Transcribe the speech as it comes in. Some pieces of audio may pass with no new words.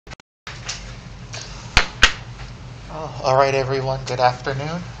Oh, all right, everyone. Good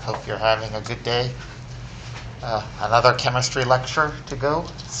afternoon. Hope you're having a good day. Another chemistry lecture to go,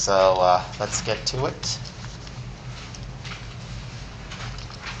 so let's get to it.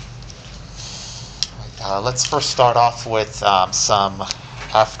 Let's first start off with some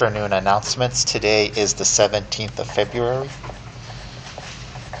afternoon announcements. Today is the 17th of February.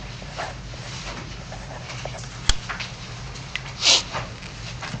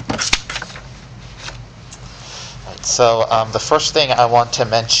 So the first thing I want to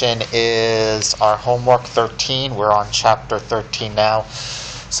mention is our homework 13. We're on chapter 13 now.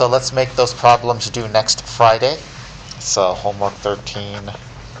 So let's make those problems due next Friday. So homework 13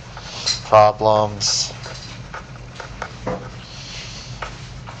 problems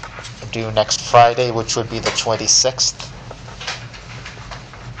due next Friday, which would be the 26th.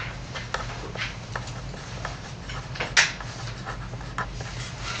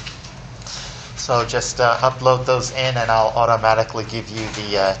 So just upload those in and I'll automatically give you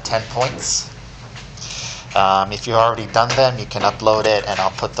the 10 points. If you've already done them, you can upload it and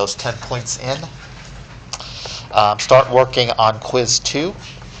I'll put those 10 points in. Start working on quiz 2.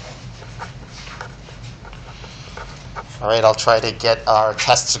 All right, I'll try to get our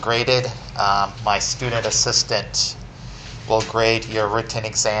tests graded. My student assistant will grade your written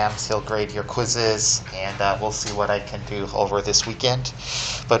exams, he'll grade your quizzes, and we'll see what I can do over this weekend.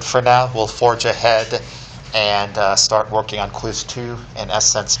 But for now, we'll forge ahead and start working on quiz 2. In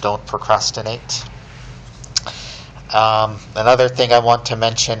essence, don't procrastinate. Another thing I want to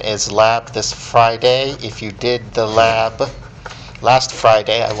mention is lab this Friday. If you did the lab last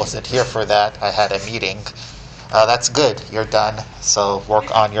Friday, I wasn't here for that, I had a meeting. That's good, you're done. So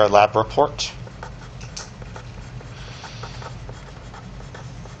work on your lab report.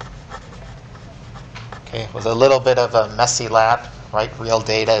 Okay, it was a little bit of a messy lab, right? Real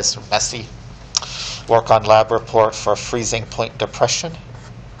data is messy. Work on lab report for freezing point depression.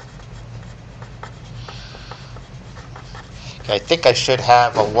 Okay, I think I should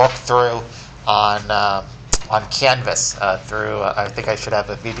have a walkthrough on Canvas. I think I should have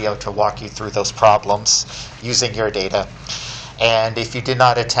a video to walk you through those problems using your data. And if you did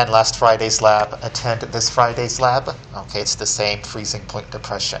not attend last Friday's lab, attend this Friday's lab. Okay, it's the same, freezing point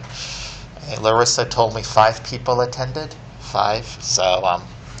depression. Larissa told me 5 people attended. 5. So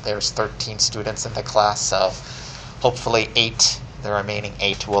there's 13 students in the class. So hopefully the remaining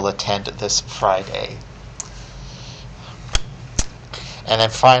 8 will attend this Friday. And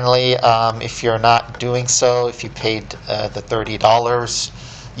then finally, if you're not doing so, if you paid the $30,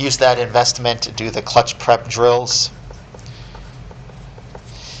 use that investment to do the clutch prep drills.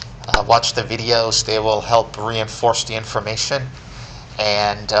 Watch the videos. They will help reinforce the information.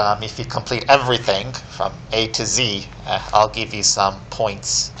 And if you complete everything from A to Z, I'll give you some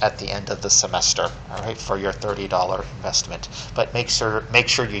points at the end of the semester, all right, for your $30 investment. But make sure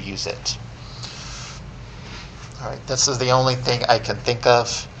you use it. All right, this is the only thing I can think of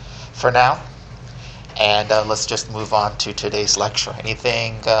for now. And let's just move on to today's lecture.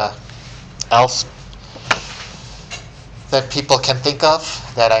 Anything else that people can think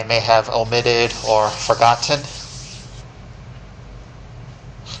of that I may have omitted or forgotten?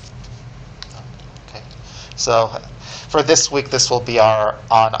 Okay. So for this week, this will be on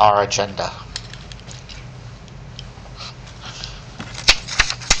our agenda.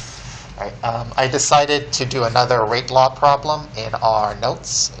 I decided to do another rate law problem in our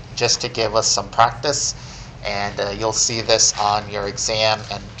notes just to give us some practice, and you'll see this on your exam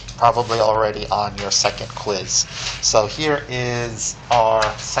and probably already on your second quiz. So here is our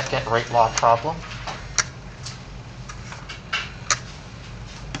second rate law problem.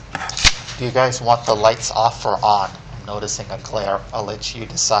 Do you guys want the lights off or on? I'm noticing a glare. I'll let you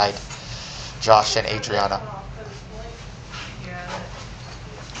decide, Josh and Adriana.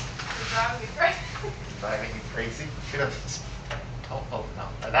 Driving you crazy? Should have told. Oh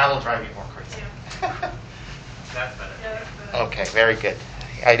no, that will drive you more crazy. Yeah. That's better. Yeah, that's better. Okay, very good.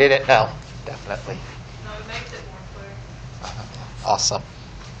 I didn't know, definitely. No, it makes it more clear. Awesome.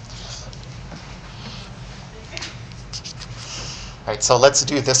 All right, so let's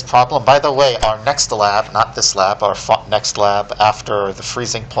do this problem. By the way, our next lab, not this lab, our next lab after the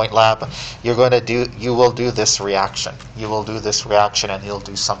freezing point lab, you will do this reaction. You will do this reaction and you'll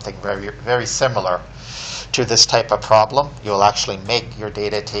do something very, very similar to this type of problem. You'll actually make your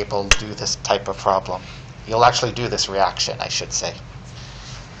data table do this type of problem. You'll actually do this reaction, I should say.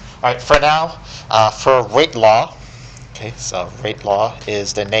 All right, for now, for rate law, okay, so rate law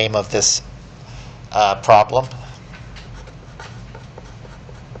is the name of this problem.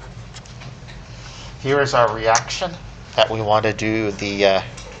 Here is our reaction that we want to do the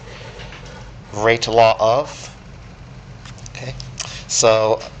rate law of.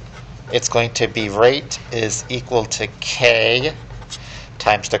 So it's going to be rate is equal to K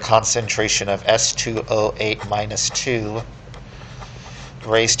times the concentration of S2O8 minus 2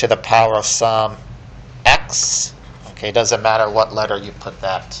 raised to the power of some X. Okay, doesn't matter what letter you put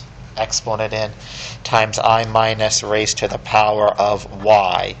that exponent in, times I minus raised to the power of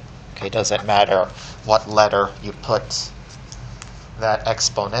Y. Okay, doesn't matter what letter you put that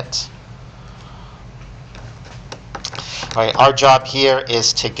exponent. All right, our job here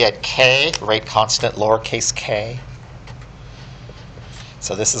is to get K, rate constant, lowercase k.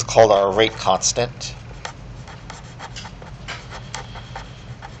 So this is called our rate constant.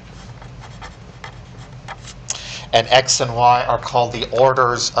 And X and Y are called the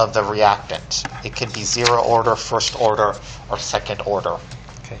orders of the reactant. It could be zero order, first order, or second order.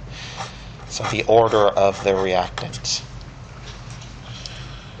 Okay. So the order of the reactant.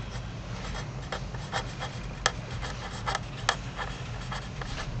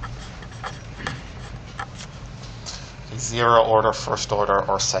 Zero order, first order,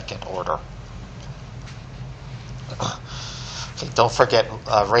 or second order. Okay, don't forget,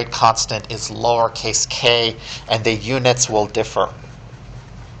 rate constant is lowercase k, and the units will differ.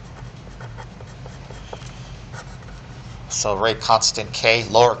 So rate constant k,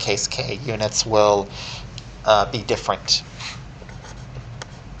 lowercase k, units will be different.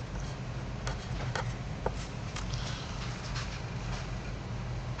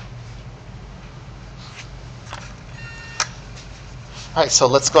 All right, so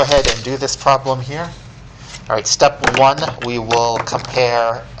let's go ahead and do this problem here. All right, step 1, we will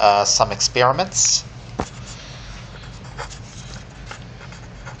compare some experiments.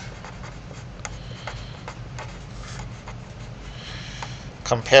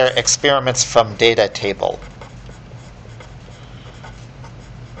 Compare experiments from data table.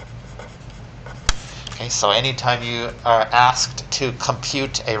 Okay, so anytime you are asked to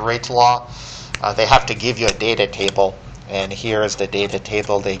compute a rate law, they have to give you a data table. And here is the data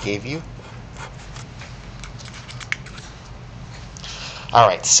table they gave you. All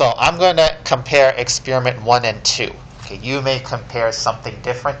right, so I'm going to compare experiment 1 and 2. Okay, you may compare something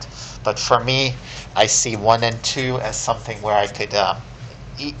different, but for me, I see 1 and 2 as something where I could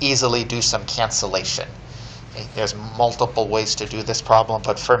easily do some cancellation. Okay, there's multiple ways to do this problem,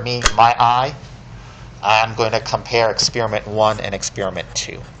 but for me, I'm going to compare experiment 1 and experiment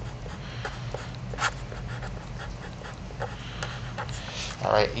 2.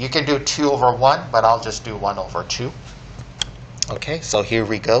 All right, you can do 2 over 1, but I'll just do 1 over 2. Okay, so here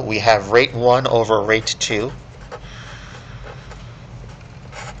we go. We have rate 1 over rate 2.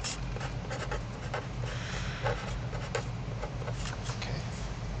 Okay.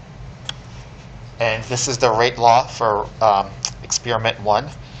 And this is the rate law for experiment 1.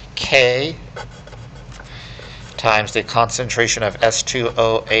 K times the concentration of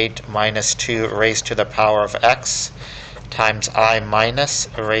S2O8 minus 2 raised to the power of X times I minus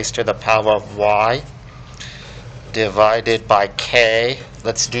raised to the power of Y divided by K.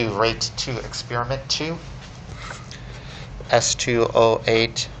 Let's do rate 2, experiment 2.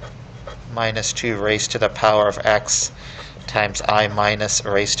 S2O8 minus 2 raised to the power of X times I minus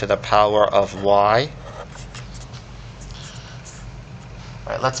raised to the power of Y.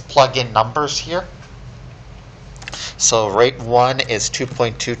 All right, let's plug in numbers here. So rate 1 is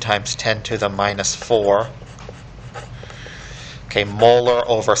 2.2 times 10 to the minus 4. Okay, molar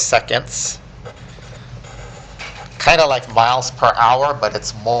over seconds. Kind of like miles per hour, but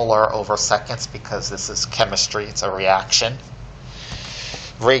it's molar over seconds because this is chemistry, it's a reaction.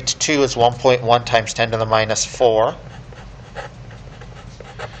 Rate 2 is 1.1 times 10 to the minus 4.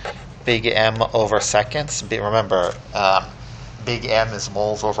 Big M over seconds. Remember, big M is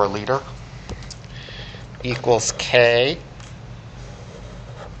moles over liter. Equals K.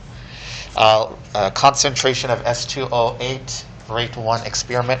 Concentration of S2O8, rate 1,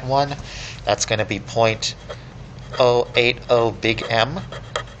 experiment 1. That's going to be 0.080 big M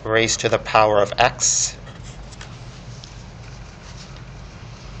raised to the power of X.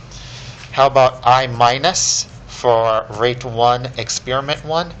 How about I minus for rate 1, experiment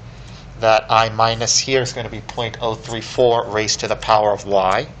 1? That I minus here is going to be 0.034 raised to the power of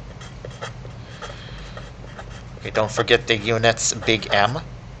Y. Okay, don't forget the units, big M.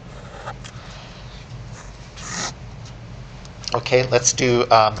 Okay, let's do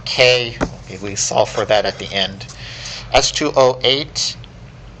K. Okay, we solve for that at the end. S2O8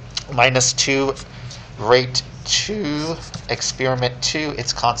 minus 2, rate 2, experiment 2.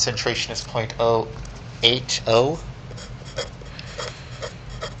 Its concentration is 0.080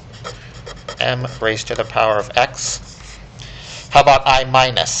 M raised to the power of X. How about I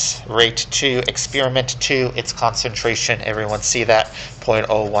minus? Rate 2, experiment 2, its concentration, everyone see that?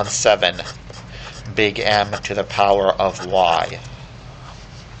 0.017, big M to the power of Y.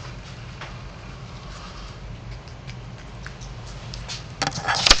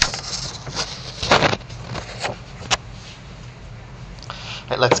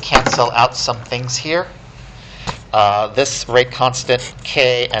 Right, let's cancel out some things here. This rate constant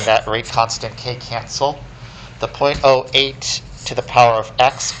K and that rate constant K cancel. The 0.08 to the power of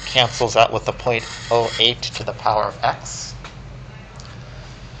X cancels out with the 0.08 to the power of X.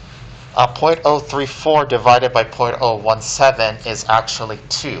 0.034 divided by 0.017 is actually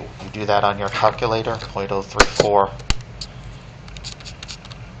 2. You do that on your calculator. 0.034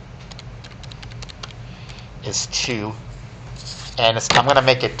 is 2. And I'm going to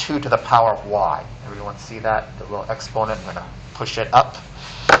make it 2 to the power of Y. Everyone see that? The little exponent, I'm going to push it up.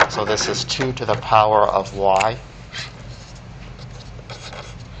 So this is 2 to the power of Y.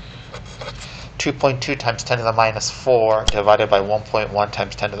 2.2 times 10 to the minus 4 divided by 1.1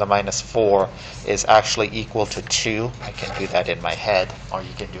 times 10 to the minus 4 is actually equal to 2. I can do that in my head, or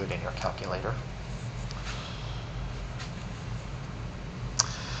you can do it in your calculator.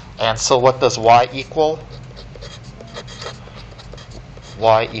 And so what does Y equal?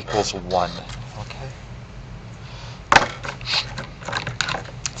 Y equals 1. Okay.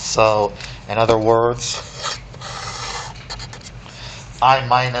 So, in other words, I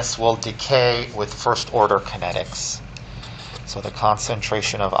minus will decay with first order kinetics. So the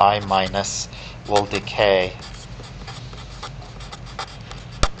concentration of I minus will decay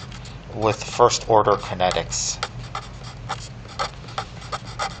with first order kinetics.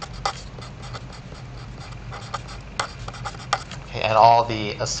 Okay, and all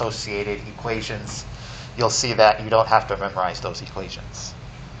the associated equations, you'll see that you don't have to memorize those equations.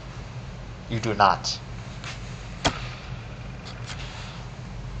 You do not.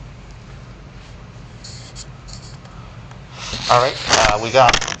 All right, we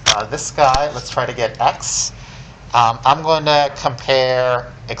got this guy. Let's try to get X. I'm going to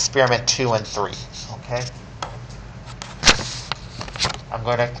compare experiment 2 and 3, okay? I'm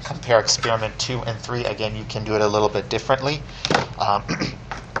going to compare experiment 2 and 3. Again, you can do it a little bit differently.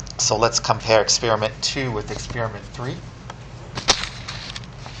 So let's compare experiment 2 with experiment 3.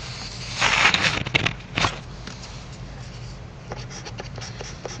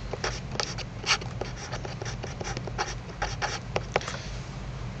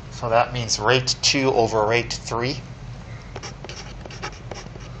 So that means rate 2 over rate 3.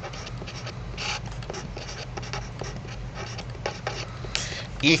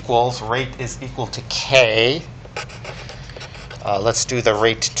 Equals, rate is equal to K. Let's do the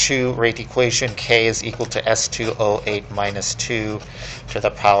rate 2 rate equation. K is equal to S2O8 minus 2 to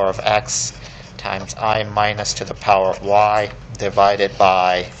the power of X times I minus to the power of Y divided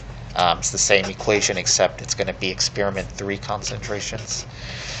by, it's the same equation except it's going to be experiment 3 concentrations.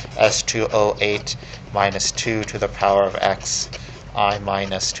 S2O8 minus 2 to the power of X, I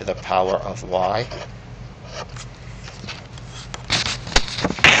minus to the power of Y.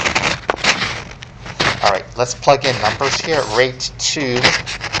 All right, let's plug in numbers here. Rate 2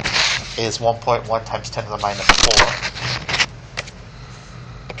 is 1.1 times 10 to the minus 4.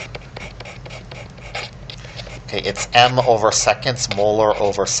 Okay, it's M over seconds, molar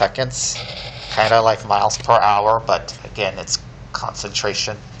over seconds. Kind of like miles per hour, but again, it's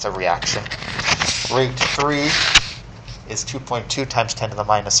concentration, it's a reaction. Rate 3 is 2.2 times 10 to the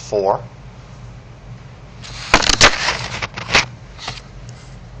minus 4.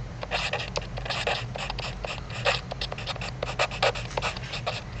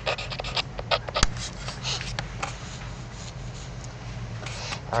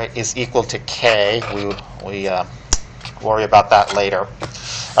 All right, is equal to K. We worry about that later.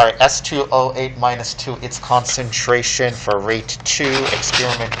 All right, S2O8 minus 2, its concentration for rate 2,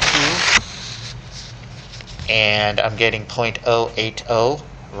 experiment 2. And I'm getting 0.080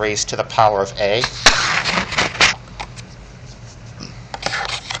 raised to the power of A.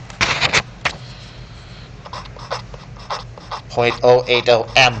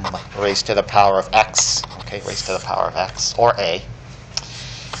 .080M raised to the power of X. Okay, raised to the power of X, or A.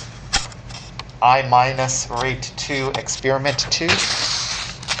 I minus rate 2, experiment 2.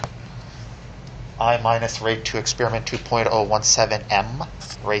 I minus rate 2, experiment 2, 0.017M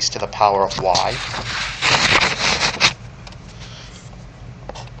raised to the power of Y.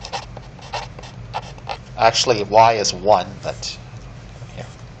 Actually, Y is 1, but yeah.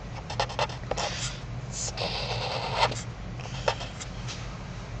 So.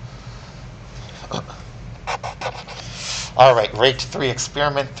 All right, rate 3,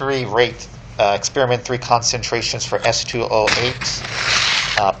 experiment 3, rate experiment 3 concentrations for S2O8,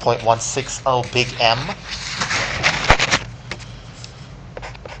 0.160 big M.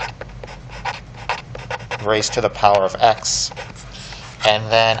 Raised to the power of X. And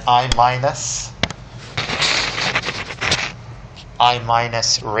then I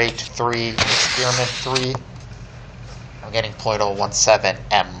rate 3, experiment 3. I'm getting 0.017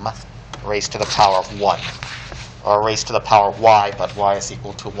 M raised to the power of 1. Or raised to the power of Y, but Y is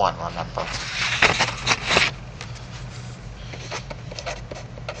equal to 1, remember.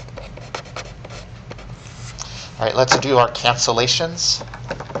 All right, let's do our cancellations.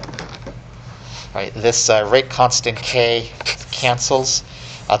 All right, this rate constant K cancels.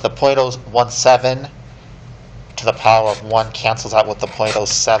 The 0.017 to the power of 1 cancels out with the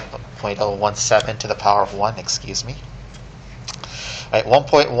 0.017 to the power of 1, excuse me. All right,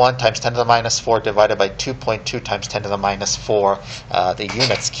 1.1 times 10 to the minus 4 divided by 2.2 times 10 to the minus 4. The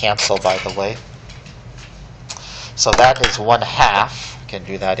units cancel, by the way. So that is 1/2. I can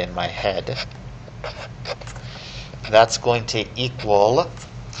do that in my head. That's going to equal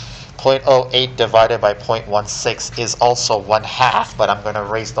 0.08 divided by 0.16 is also 1/2, but I'm going to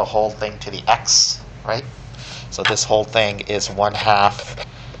raise the whole thing to the x, right? So this whole thing is 1/2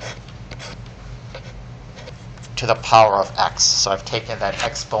 to the power of x. So I've taken that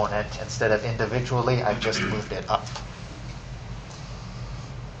exponent, instead of individually, I've just moved it up.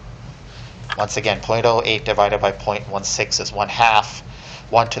 Once again, 0.08 divided by 0.16 is 1/2.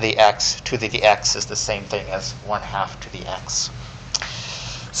 1 to the x, 2 to the x is the same thing as 1/2 to the x.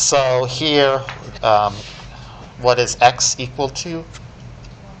 So here, what is x equal to?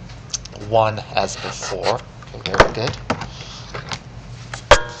 1 as before. Okay, very good.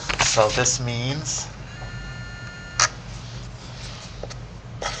 So this means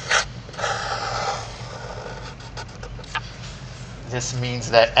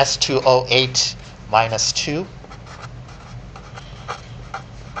that S2O8 minus 2,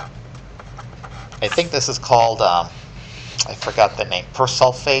 I think this is called, I forgot the name,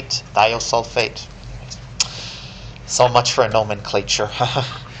 persulfate, thiosulfate. So much for nomenclature.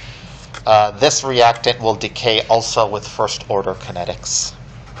 This reactant will decay also with first order kinetics.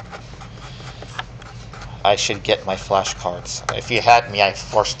 I should get my flashcards. If you had me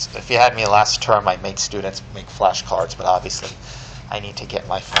last term, I made students make flashcards, but obviously I need to get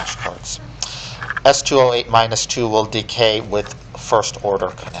my flashcards. S2O8 minus 2 will decay with first order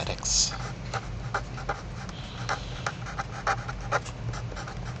kinetics.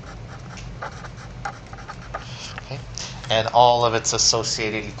 Okay. And all of its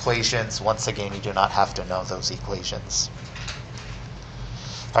associated equations, once again, you do not have to know those equations.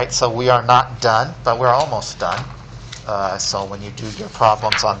 All right, so we are not done, but we're almost done. So when you do your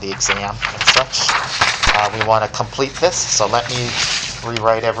problems on the exam and such, we want to complete this. So let me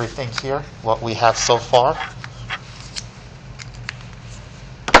rewrite everything here, what we have so far.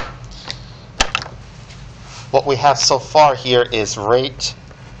 What we have so far here is rate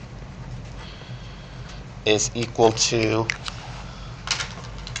is equal to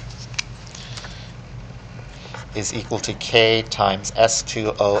K times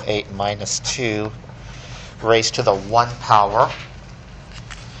S2O8 minus 2 raised to the 1 power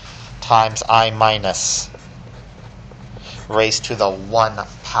times I minus raised to the 1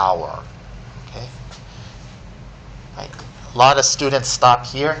 power. Okay. Right. A lot of students stop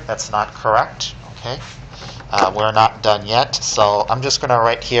here. That's not correct. Okay. We're not done yet. So I'm just going to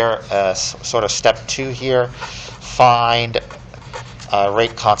write here sort of step 2 here. Find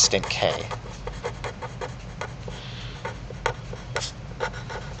rate constant K.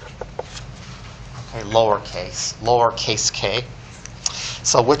 Lowercase k.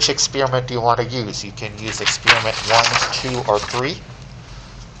 So which experiment do you want to use? You can use experiment 1, 2, or 3.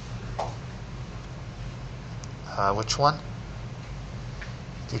 Which one?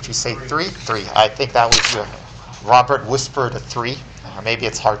 Did you say 3? 3. I think that was your... Robert whispered a 3. Or maybe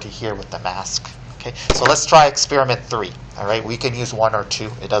it's hard to hear with the mask. Okay, so let's try experiment 3. All right, we can use 1 or 2.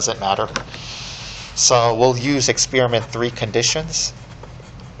 It doesn't matter. So we'll use experiment 3 conditions.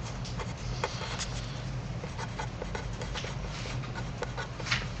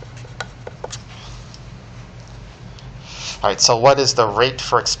 All right, so what is the rate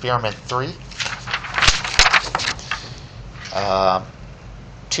for experiment 3?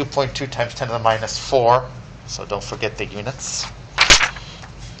 2.2 times 10 to the minus 4, so don't forget the units.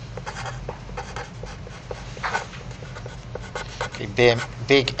 Okay,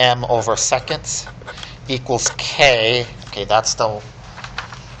 big M over seconds equals K. Okay, that's the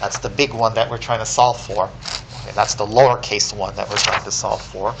big one that we're trying to solve for. Okay, that's the lowercase one that we're trying to solve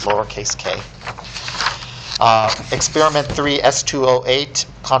for, lowercase k. Experiment 3, S208,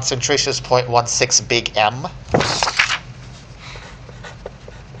 concentration is 0.16 big M.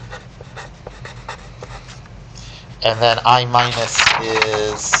 And then I minus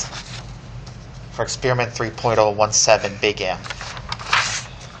is, for experiment 3.017 big M,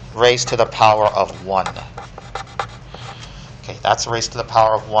 raised to the power of 1. Okay, that's raised to the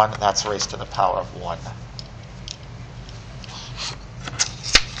power of 1, that's raised to the power of 1.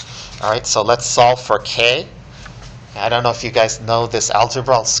 All right, so let's solve for K. I don't know if you guys know this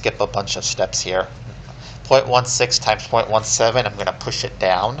algebra. I'll skip a bunch of steps here. 0.16 times 0.17, I'm going to push it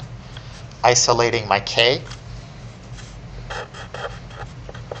down, isolating my K.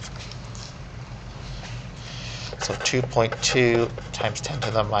 So 2.2 times 10 to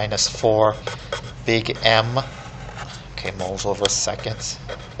the minus 4 big M, okay, moles over seconds,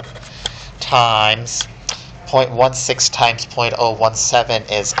 times 0.16 times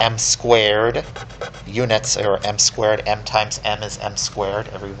 0.017 is M squared. Units are M squared. M times M is M squared.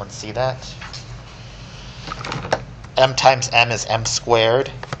 Everyone see that? M times M is M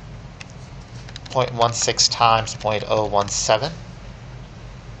squared. 0.16 times 0.017.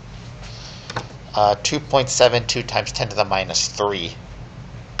 2.72 times 10 to the minus 3.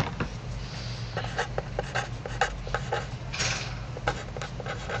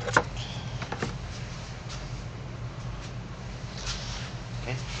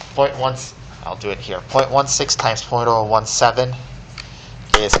 Okay. I'll do it here. 0.16 times 0.017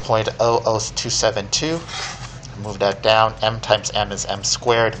 is 0.00272. Move that down. M times M is M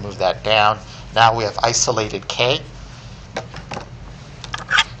squared. Move that down. Now we have isolated K.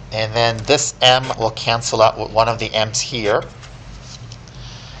 And then this M will cancel out with one of the M's here.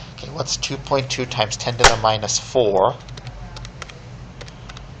 Okay, what's 2.2 times 10 to the minus 4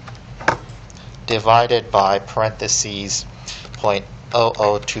 divided by parentheses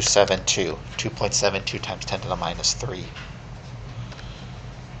 0.00272. 2.72 times 10 to the minus 3.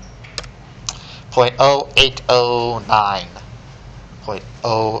 0.0809.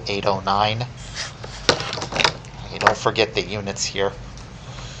 0.0809. Okay, don't forget the units here.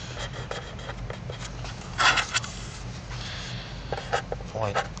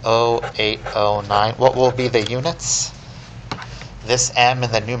 0.0809. What will be the units? This M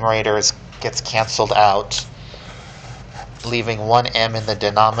in the numerator gets canceled out, leaving one M in the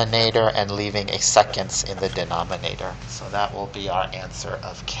denominator and leaving a seconds in the denominator. So that will be our answer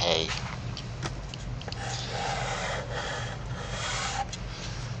of K.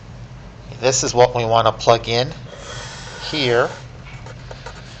 This is what we want to plug in here.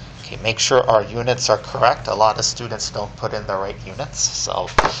 Okay, make sure our units are correct. A lot of students don't put in the right units, so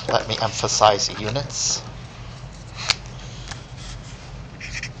let me emphasize units.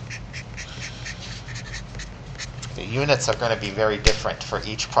 The units are going to be very different for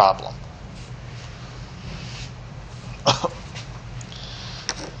each problem.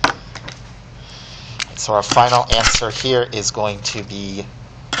 So our final answer here is going to be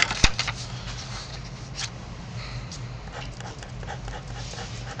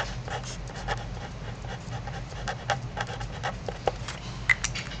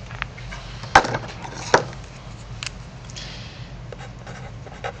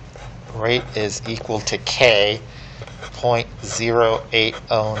rate is equal to K,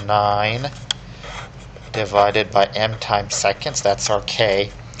 0.0809 divided by M times seconds, that's our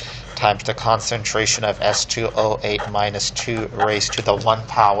K, times the concentration of S208 minus 2 raised to the 1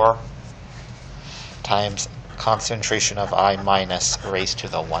 power times concentration of I minus raised to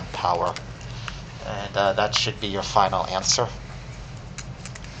the 1 power. And that should be your final answer.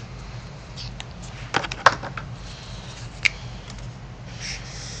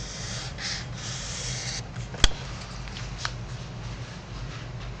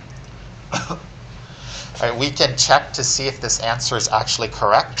 All right, we can check to see if this answer is actually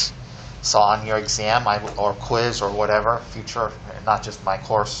correct. So on your exam or quiz or whatever, future, not just my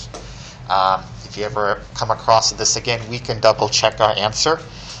course, if you ever come across this again, we can double check our answer.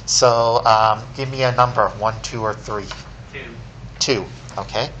 So give me a number, 1, 2, or 3. 2. 2,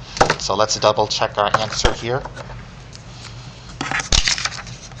 okay. So let's double check our answer here.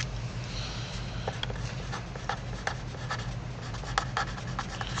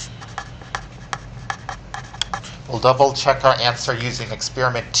 We'll double check our answer using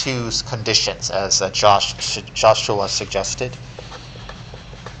experiment 2's conditions, as Joshua suggested.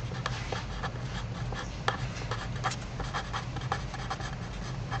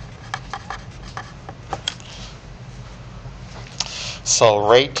 So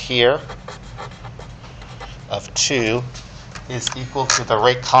rate here of 2 is equal to the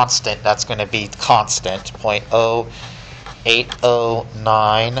rate constant. That's going to be constant,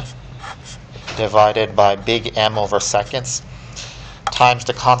 0.0809 divided by big M over seconds times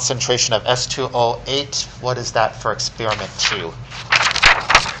the concentration of S2O8. What is that for experiment 2?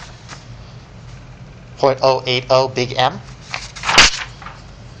 0.080 big M.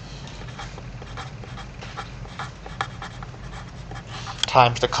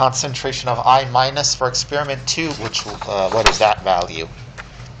 Times the concentration of I minus for experiment 2, which, what is that value?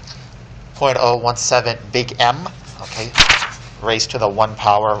 0.017 big M, okay, raised to the 1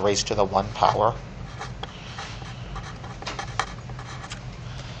 power, raised to the 1 power.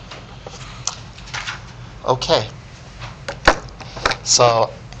 Okay,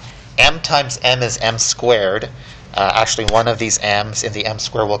 so M times M is M squared. Actually, one of these M's in the M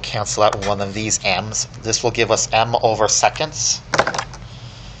squared will cancel out with one of these M's. This will give us M over seconds.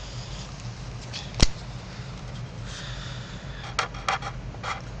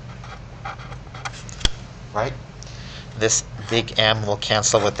 Right? This big M will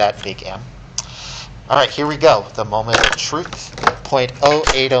cancel with that big M. All right, here we go. The moment of truth.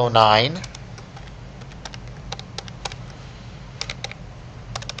 0.0809.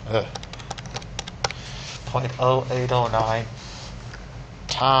 0.0809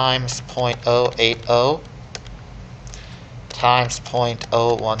 times 0.080 times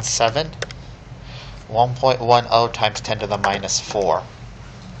 0.017. 1.10 times 10 to the minus 4.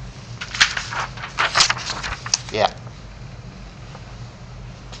 Yeah.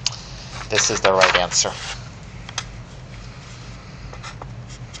 This is the right answer.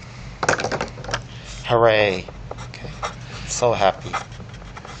 Hooray. Okay. So happy.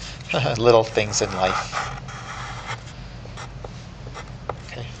 Little things in life.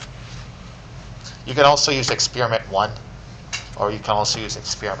 Okay. You can also use experiment 1, or you can also use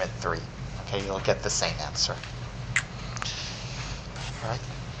experiment 3. Okay, you'll get the same answer. All right.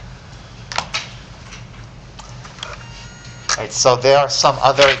 Right, so there are some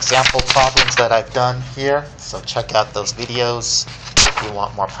other example problems that I've done here. So check out those videos if you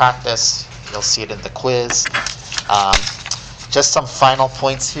want more practice. You'll see it in the quiz. Just some final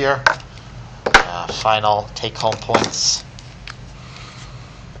points here. Final take-home points.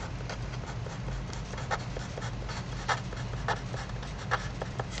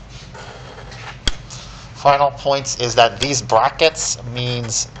 Final points is that these brackets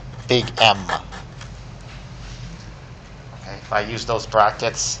means big M. Okay, if I use those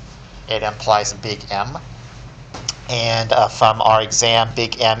brackets, it implies big M. And from our exam,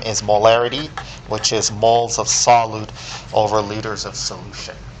 big M is molarity, which is moles of solute over liters of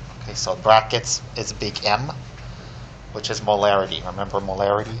solution. Okay, so brackets is big M, which is molarity. Remember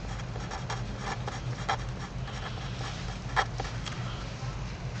molarity?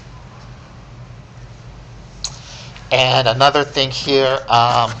 And another thing here,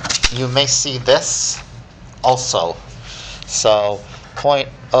 you may see this also. So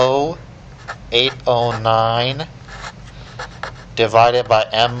 0.0809 divided by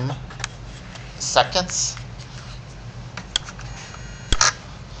M seconds.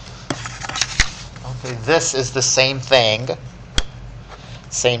 Okay, this is the same thing as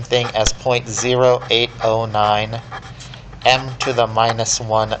 0.0809 M to the minus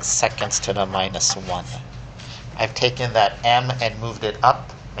 1 seconds to the minus 1. I've taken that M and moved it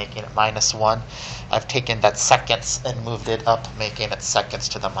up, making it minus 1. I've taken that seconds and moved it up, making it seconds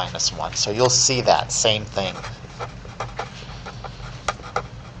to the minus 1. So you'll see that same thing.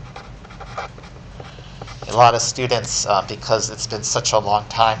 A lot of students, because it's been such a long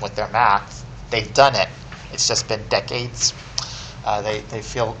time with their math, they've done it. It's just been decades. They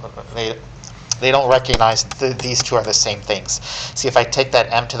feel they don't recognize these two are the same things. See, if I take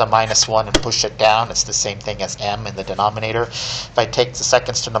that M to the minus 1 and push it down, it's the same thing as M in the denominator. If I take the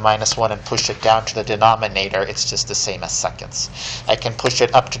seconds to the minus 1 and push it down to the denominator, it's just the same as seconds. I can push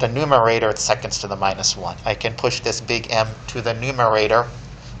it up to the numerator, it's seconds to the minus 1. I can push this big M to the numerator,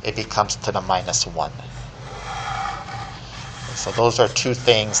 it becomes to the minus 1. So those are two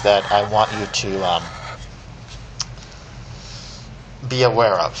things that I want you to be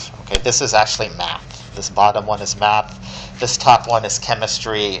aware of. Okay, this is actually math. This bottom one is math. This top one is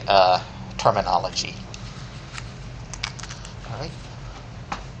chemistry terminology. All right.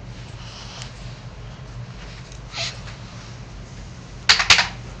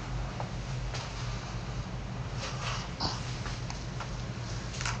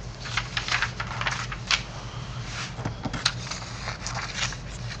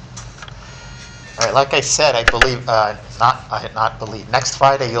 All right, like I said, I believe, not believe, next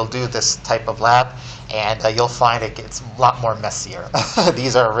Friday you'll do this type of lab, and you'll find it gets a lot more messier.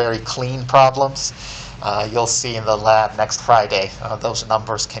 These are very clean problems. You'll see in the lab next Friday, those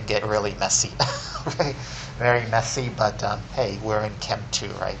numbers can get really messy. Very messy, but hey, we're in Chem 2,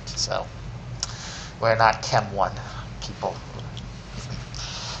 right? So We're not Chem 1 people.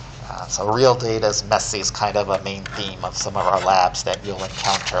 So real data is messy is kind of a main theme of some of our labs that you'll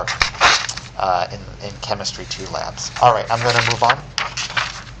encounter in Chemistry 2 labs. All right, I'm going to move on.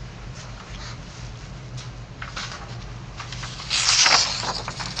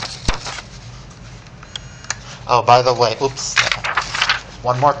 Oh, by the way, oops.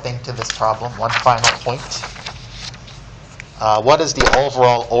 One more thing to this problem, one final point. What is the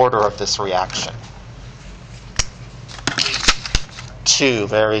overall order of this reaction? 2,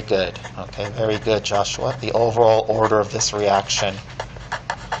 very good. Okay, very good, Joshua. The overall order of this reaction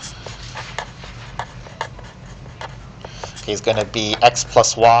is going to be x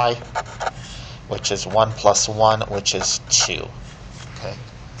plus y, which is 1 plus 1, which is 2. Okay.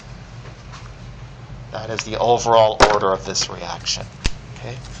 That is the overall order of this reaction.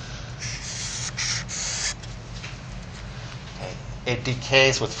 Okay. It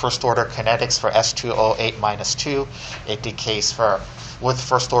decays with first order kinetics for S2O8 minus 2. It decays with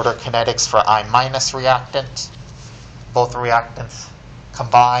first order kinetics for I minus reactant. Both reactants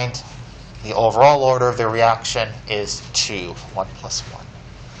combined, the overall order of the reaction is 2, 1 plus 1.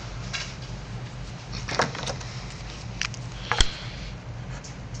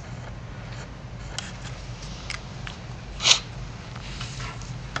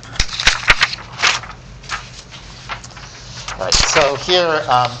 All right, so here,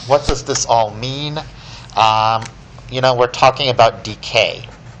 what does this all mean? We're talking about decay.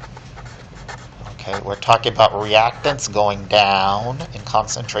 Okay, we're talking about reactants going down in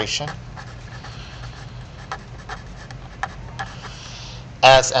concentration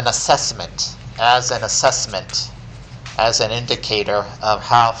as an assessment, as an indicator of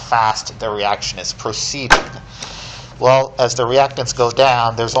how fast the reaction is proceeding. Well, as the reactants go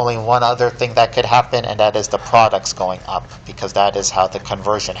down, there's only one other thing that could happen, and that is the products going up, because that is how the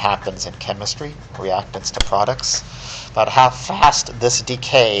conversion happens in chemistry, reactants to products. But how fast this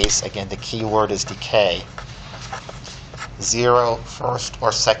decays, again, the key word is decay, 0, first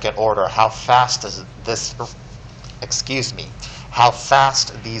or second order, how fast does this, how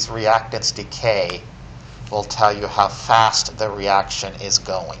fast these reactants decay will tell you how fast the reaction is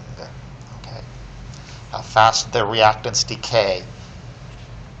going. How fast the reactants decay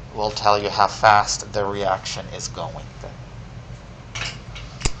will tell you how fast the reaction is going.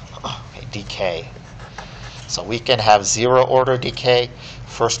 Okay, decay. So we can have 0 order decay,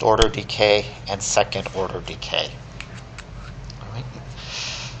 first order decay, and second order decay. All right.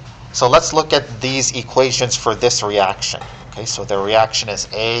 So let's look at these equations for this reaction. Okay, so the reaction is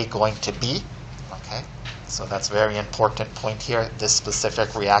A going to B. Okay. So that's a very important point here. This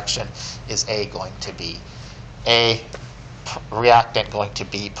specific reaction is A going to be A reactant going to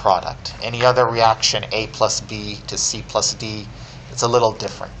B product. Any other reaction, A plus B to C plus D, it's a little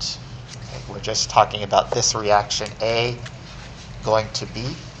different. Okay, we're just talking about this reaction, A going to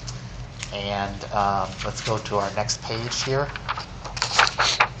B. And let's go to our next page here.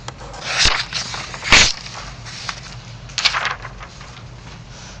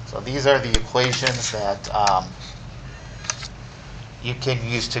 So these are the equations that you can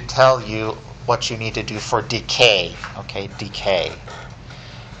use to tell you what you need to do for decay. Okay, decay.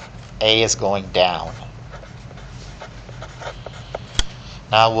 A is going down.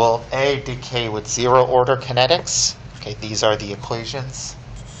 Now, will A decay with 0 order kinetics? Okay, these are the equations.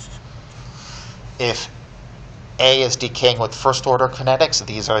 If A is decaying with first order kinetics,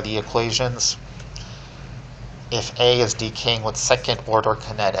 these are the equations. If A is decaying with second order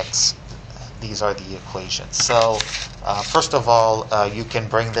kinetics, these are the equations. So first of all, you can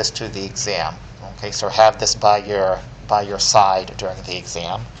bring this to the exam. Okay, so have this by your side during the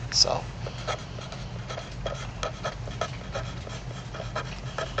exam. So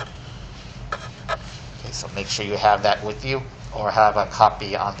okay, so make sure you have that with you, or have a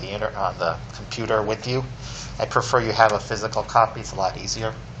copy on the computer with you. I prefer you have a physical copy. It's a lot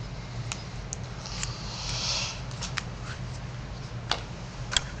easier.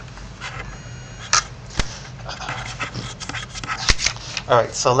 All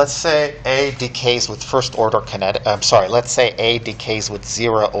right, so let's say A decays with first order kinetics. Let's say A decays with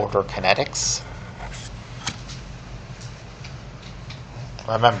 0 order kinetics.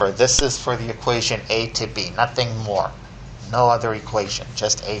 Remember, this is for the equation A to B, nothing more. No other equation,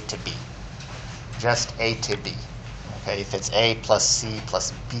 just A to B. Just A to B. Okay, if it's A plus C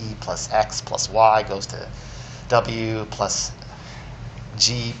plus B plus X plus Y goes to W plus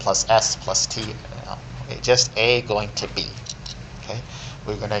G plus S plus T. Okay, just A going to B. Okay,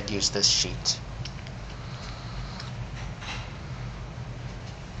 we're going to use this sheet.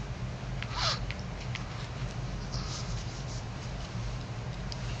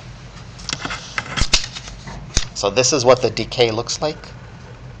 So this is what the decay looks like.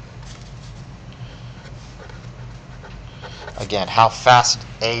 Again, how fast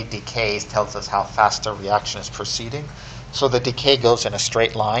A decays tells us how fast the reaction is proceeding. So the decay goes in a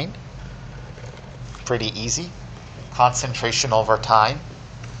straight line. Pretty easy. Concentration over time.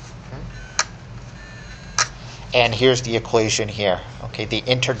 And here's the equation here. Okay, the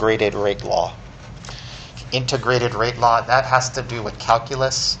integrated rate law. Integrated rate law, that has to do with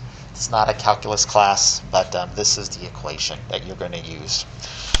calculus. It's not a calculus class, but this is the equation that you're going to use.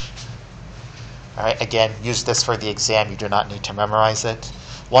 All right, again, use this for the exam. You do not need to memorize it.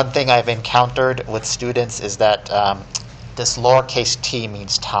 One thing I've encountered with students is that this lowercase t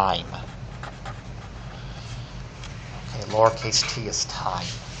means time. Okay, lowercase t is time.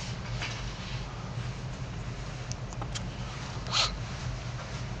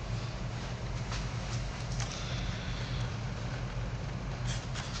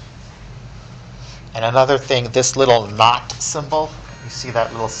 And another thing, this little not symbol, you see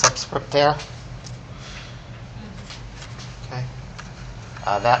that little subscript there? Okay.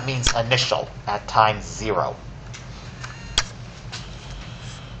 That means initial at time 0.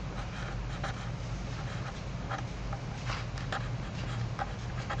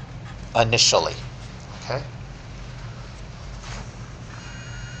 Initially. Okay.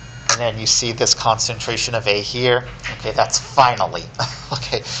 And then you see this concentration of A here. Okay, that's finally.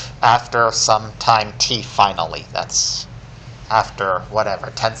 Okay, after some time t, finally. That's after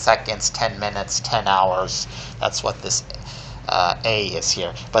whatever, 10 seconds, 10 minutes, 10 hours. That's what this A is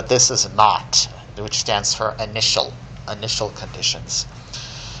here. But this is not, which stands for initial conditions.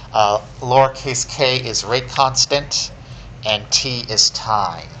 Lowercase k is rate constant, and t is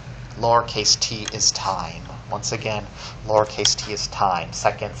time. Lowercase t is time. Once again, lowercase t is time.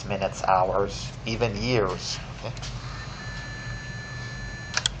 Seconds, minutes, hours, even years. Okay?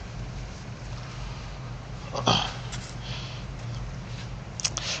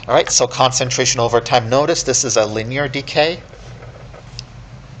 All right, so concentration over time. Notice this is a linear decay.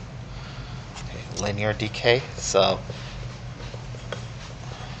 Okay, linear decay. So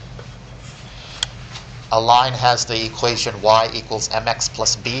a line has the equation y equals mx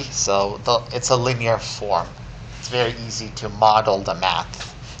plus b, so it's a linear form. It's very easy to model the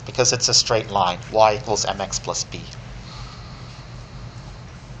math because it's a straight line. Y equals mx plus b.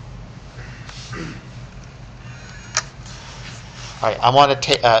 All right, I want to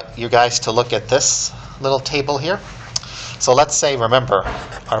take you guys to look at this little table here. So let's say, remember,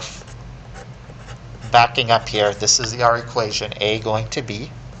 our backing up here, this is our equation, A going to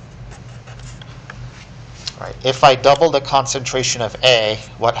B. Right. If I double the concentration of A,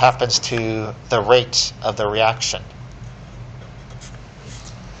 what happens to the rate of the reaction?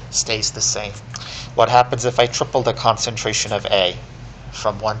 Stays the same. What happens if I triple the concentration of A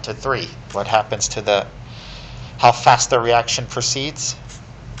from 1 to 3? What happens to how fast the reaction proceeds?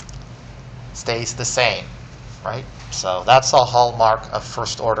 Stays the same, right? So that's a hallmark of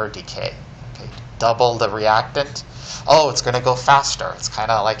first order decay. Okay. Double the reactant. Oh, it's going to go faster. It's kind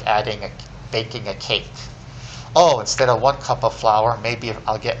of like baking a cake. Oh, instead of 1 cup of flour, maybe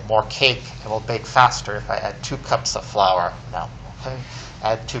I'll get more cake and will bake faster if I add 2 cups of flour. No, okay?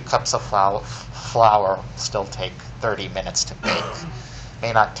 Add 2 cups of flour, still take 30 minutes to bake.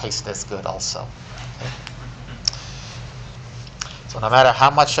 May not taste as good also. Okay? So no matter how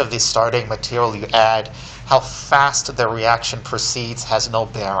much of the starting material you add, how fast the reaction proceeds has no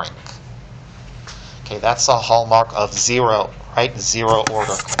bearing. Okay, that's a hallmark of zero, right? Zero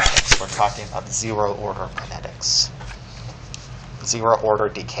order kinetics. We're talking about zero order kinetics. Zero order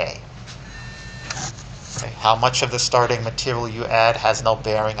decay. Okay, how much of the starting material you add has no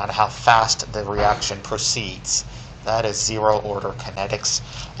bearing on how fast the reaction proceeds. That is zero order kinetics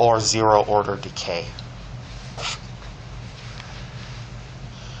or zero order decay.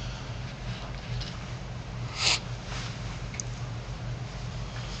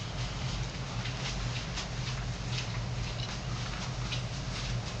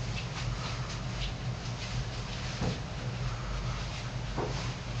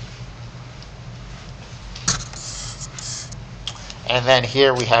 And then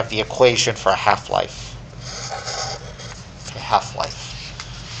here we have the equation for half-life. Okay,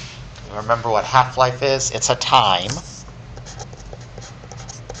 half-life. Remember what half-life is? It's a time.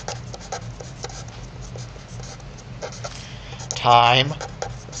 Time,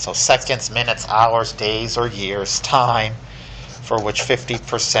 so seconds, minutes, hours, days, or years, time for which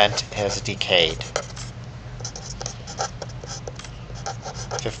 50% has decayed.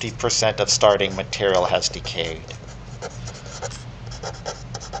 50% of starting material has decayed.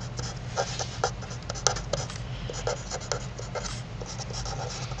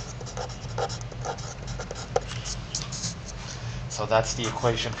 that's the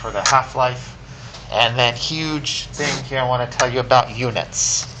equation for the half-life. And then huge thing here I want to tell you about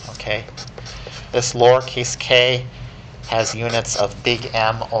units. Okay, this lowercase k has units of big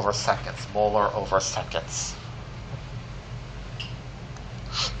M over seconds, molar over seconds.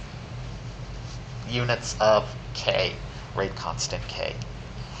 Units of K, rate constant K.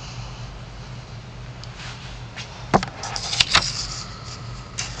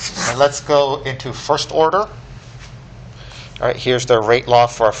 And let's go into first order. All right, here's the rate law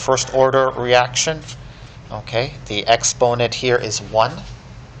for a first order reaction. Okay, the exponent here is 1.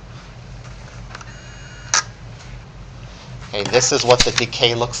 Okay, this is what the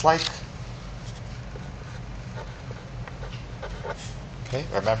decay looks like. Okay,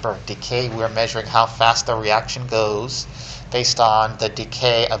 remember, decay, we're measuring how fast the reaction goes based on the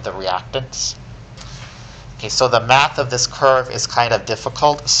decay of the reactants. Okay, so the math of this curve is kind of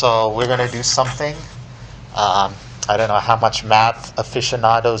difficult, so we're going to do something. I don't know how much math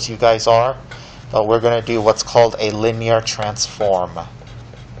aficionados you guys are, but we're going to do what's called a linear transform.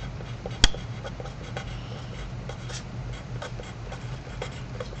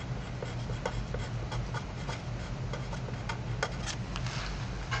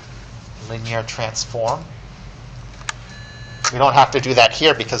 Linear transform. We don't have to do that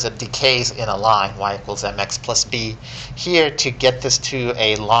here because it decays in a line, y equals mx plus b. Here, to get this to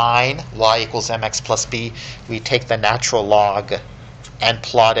a line, y equals mx plus b, we take the natural log and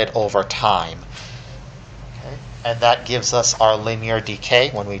plot it over time. Okay? And that gives us our linear decay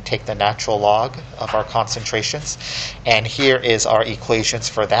when we take the natural log of our concentrations. And here is our equations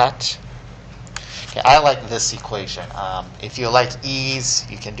for that. Okay, I like this equation. If you like ease,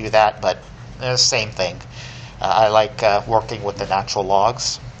 you can do that, but the same thing. I like working with the natural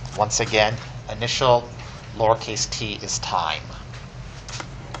logs. Once again, initial lowercase t is time.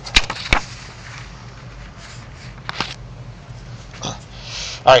 All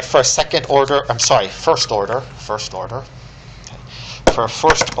right, for first order. For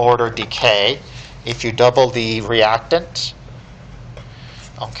first order decay, if you double the reactant,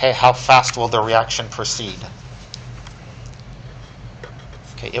 okay, how fast will the reaction proceed?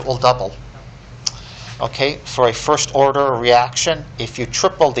 Okay, it will double. Okay, for a first order reaction, if you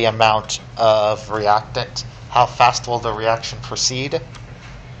triple the amount of reactant, how fast will the reaction proceed?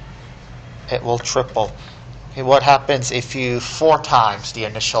 It will triple. Okay, what happens if you 4 times the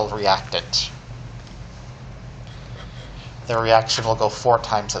initial reactant? The reaction will go 4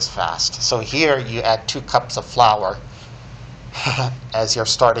 times as fast. So here you add 2 cups of flour as your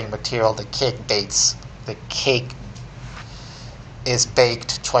starting material. The cake is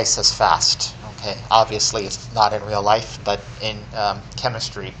baked twice as fast. Okay, obviously it's not in real life, but in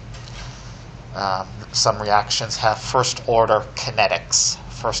chemistry, some reactions have first order kinetics.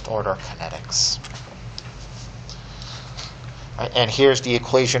 Right, and here's the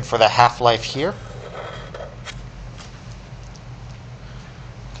equation for the half-life here.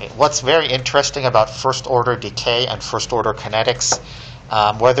 Okay, what's very interesting about first order decay and first order kinetics,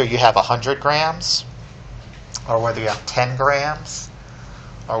 whether you have 100 grams or whether you have 10 grams,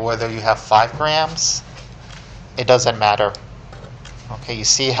 or whether you have 5 grams, it doesn't matter. Okay, you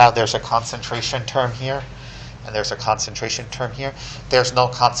see how there's a concentration term here, and there's a concentration term here. There's no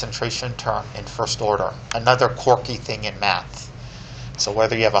concentration term in first order. Another quirky thing in math. So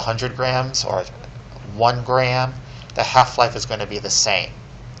whether you have 100 grams or 1 gram, the half-life is going to be the same,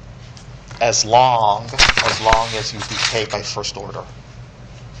 as long as you decay by first order.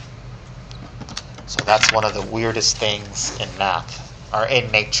 So that's one of the weirdest things in math. Or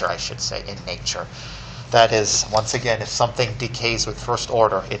in nature, I should say, in nature. That is, once again, if something decays with first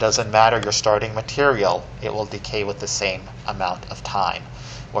order, it doesn't matter your starting material, it will decay with the same amount of time,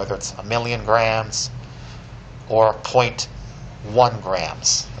 whether it's 1,000,000 grams or 0.1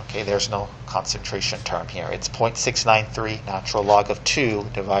 grams. Okay, there's no concentration term here. It's 0.693 natural log of 2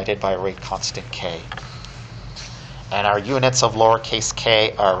 divided by rate constant k. And our units of lowercase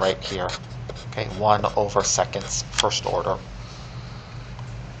k are right here. Okay, 1 over seconds, first order.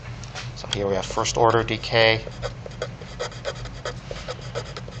 So here we have first order decay.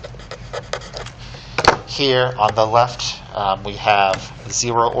 Here on the left, we have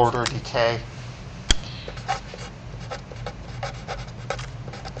 0 order decay.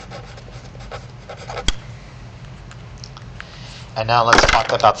 And now let's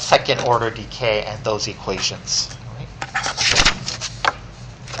talk about second order decay and those equations.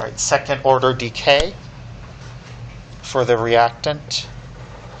 All right, second order decay for the reactant.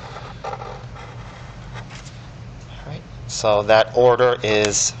 So that order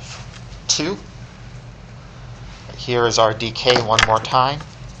is 2. Here is our decay one more time.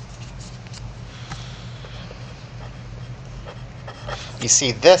 You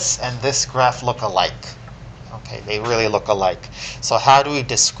see this and this graph look alike. Okay, they really look alike. So how do we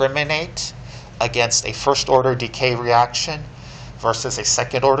discriminate against a first order decay reaction versus a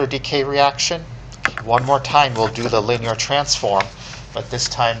second order decay reaction? One more time we'll do the linear transform, but this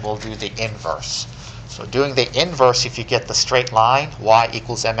time we'll do the inverse. So doing the inverse, if you get the straight line, y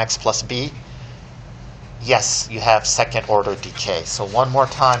equals mx plus b, yes, you have second order decay. So one more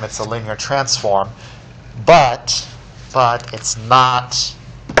time, it's a linear transform, but it's not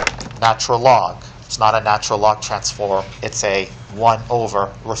natural log. It's not a natural log transform. It's a 1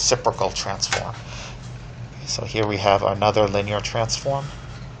 over reciprocal transform. So here we have another linear transform.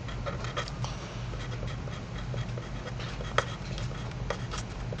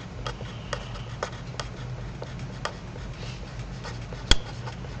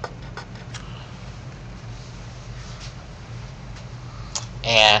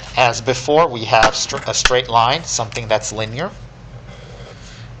 And as before, we have a straight line, something that's linear.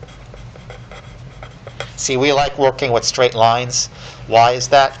 See, we like working with straight lines. Why is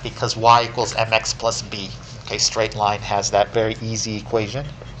that? Because y equals mx plus b. Okay, straight line has that very easy equation.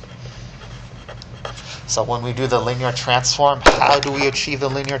 So when we do the linear transform, how do we achieve the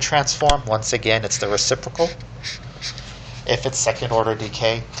linear transform? Once again, it's the reciprocal. If it's second order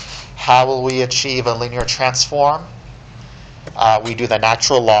decay, how will we achieve a linear transform? We do the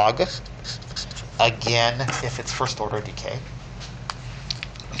natural log, again, if it's first order decay.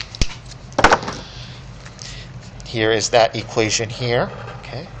 Here is that equation here.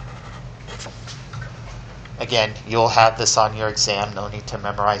 Okay. Again, you'll have this on your exam. No need to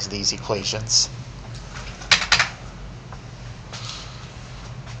memorize these equations.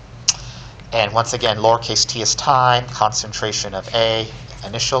 And once again, lowercase t is time, concentration of A,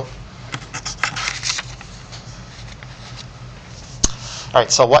 initial. All right,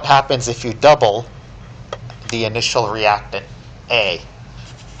 so what happens if you double the initial reactant A?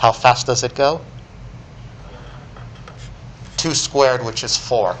 How fast does it go? 2 squared, which is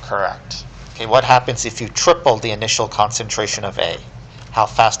 4, correct. Okay, what happens if you triple the initial concentration of A? How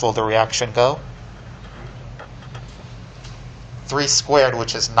fast will the reaction go? 3 squared,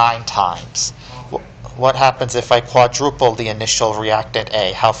 which is 9 times. What happens if I quadruple the initial reactant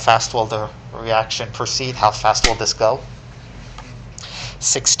A? How fast will the reaction proceed? How fast will this go?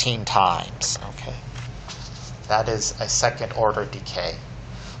 16 times. Okay, that is a second order decay.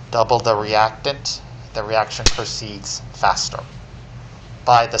 Double the reactant, the reaction proceeds faster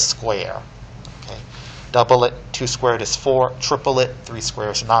by the square. Okay, double it, 2 squared is 4, triple it, 3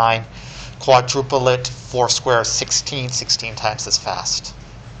 squared is 9, quadruple it, 4 squared is 16, 16 times as fast.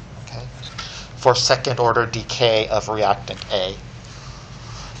 Okay, for second order decay of reactant A.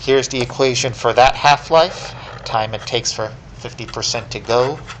 Here's the equation for that half-life, time it takes for 50% to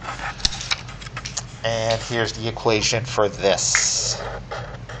go. And here's the equation for this.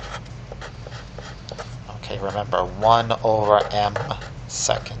 Okay, remember 1 over m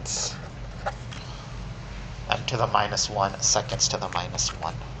seconds. M to the minus 1, seconds to the minus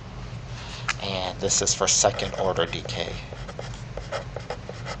 1. And this is for second order decay.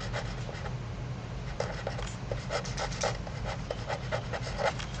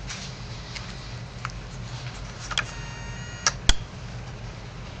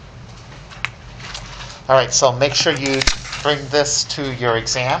 All right, so make sure you bring this to your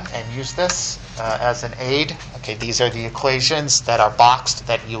exam and use this as an aid. Okay, these are the equations that are boxed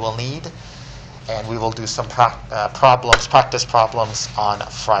that you will need, and we will do some practice problems on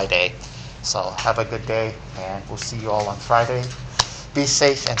Friday. So have a good day, and we'll see you all on Friday. Be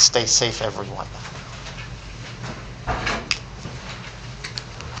safe and stay safe, everyone.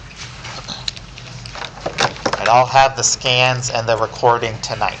 And I'll have the scans and the recording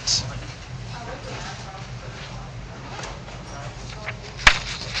tonight.